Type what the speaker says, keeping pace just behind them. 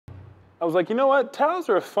I was like, you know what? Towels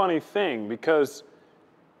are a funny thing because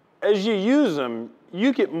as you use them,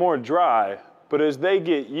 you get more dry, but as they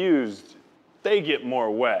get used, they get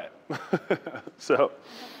more wet. So,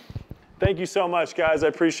 thank you so much, guys. I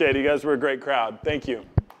appreciate it. You guys were a great crowd. Thank you.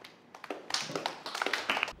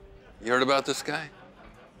 You heard about this guy?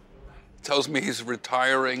 Tells me he's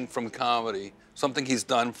retiring from comedy, something he's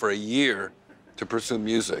done for a year to pursue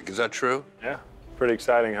music. Is that true? Yeah, pretty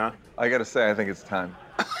exciting, huh? I gotta say, I think it's time.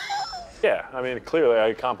 Yeah, I mean, clearly I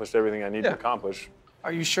accomplished everything I need to accomplish.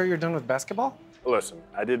 Are you sure you're done with basketball? Listen,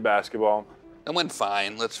 I did basketball. It went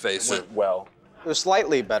fine, let's face it. Went well. It was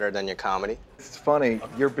slightly better than your comedy. It's funny,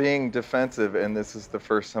 you're being defensive, and this is the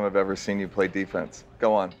first time I've ever seen you play defense.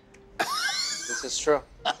 Go on. This is true.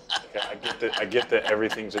 Okay, I get that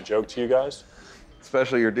everything's a joke to you guys.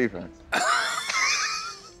 Especially your defense.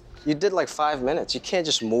 You did like 5 minutes. You can't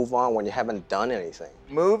just move on when you haven't done anything.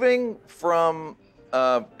 Moving from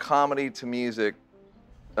comedy to music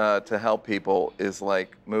to help people is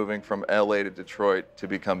like moving from LA to Detroit to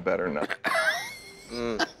become better now.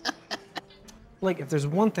 Like, if there's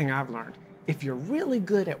one thing I've learned, if you're really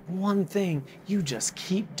good at one thing, you just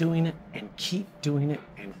keep doing it and keep doing it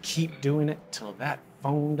and keep doing it till that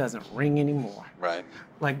phone doesn't ring anymore. Right.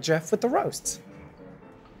 Like Jeff with the roasts.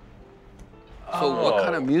 So what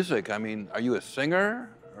kind of music? I mean, are you a singer?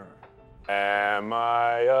 Or? Am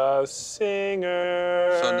I a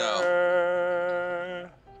singer? So no.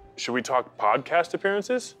 Should we talk podcast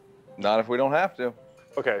appearances? Not if we don't have to.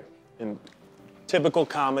 Okay, in typical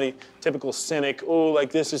comedy, typical cynic, oh,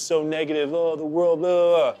 like this is so negative, oh, the world,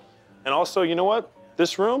 blah. And also, you know what?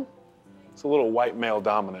 This room, it's a little white male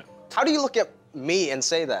dominant. How do you look at me and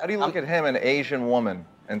say that? How do you look at him, an Asian woman,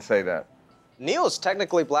 and say that? Neil's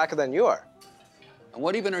technically blacker than you are. And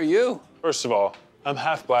what even are you? First of all, I'm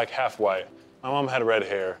half black, half white. My mom had red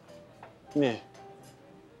hair. Meh.